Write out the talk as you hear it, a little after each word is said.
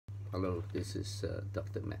Hello, this is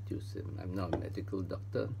Dr. Matthew Sim. I'm not a medical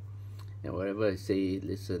doctor, and whatever I say,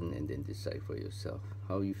 listen and then decide for yourself.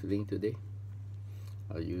 How are you feeling today?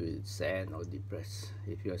 Are you sad or depressed?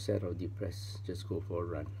 If you are sad or depressed, just go for a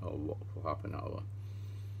run or walk for half an hour.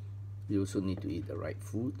 You also need to eat the right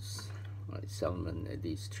foods, like salmon at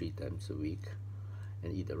least 3 times a week,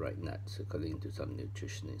 and eat the right nuts according to some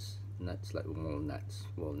nutritionists. Nuts like walnuts.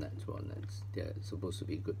 They're supposed to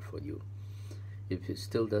be good for you. If it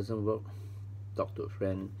still doesn't work, talk to a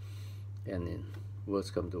friend, and then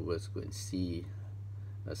worst come to worst, go and see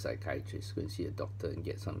a psychiatrist, go and see a doctor and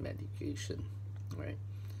get some medication, right?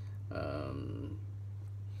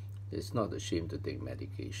 It's not a shame to take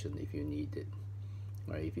medication if you need it,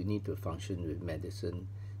 right? If you need to function with medicine,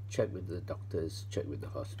 check with the doctors, check with the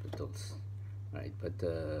hospitals, right? But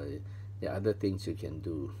there are other things you can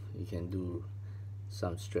do. You can do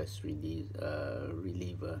some stress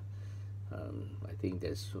reliever. I think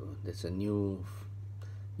there's a new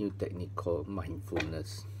technique called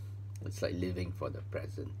mindfulness. It's like living for the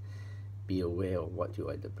present. Be aware of what you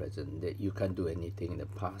are at the present. That you can't do anything in the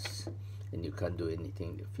past, and you can't do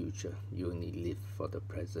anything in the future. You only live for the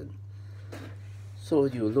present. So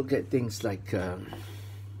you look at things like,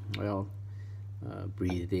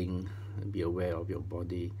 breathing, and be aware of your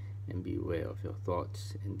body, and be aware of your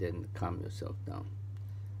thoughts, and then calm yourself down.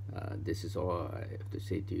 This is all I have to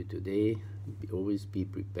say to you today. Always be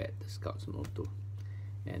prepared, the Scout's motto.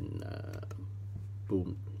 And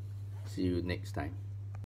boom, see you next time.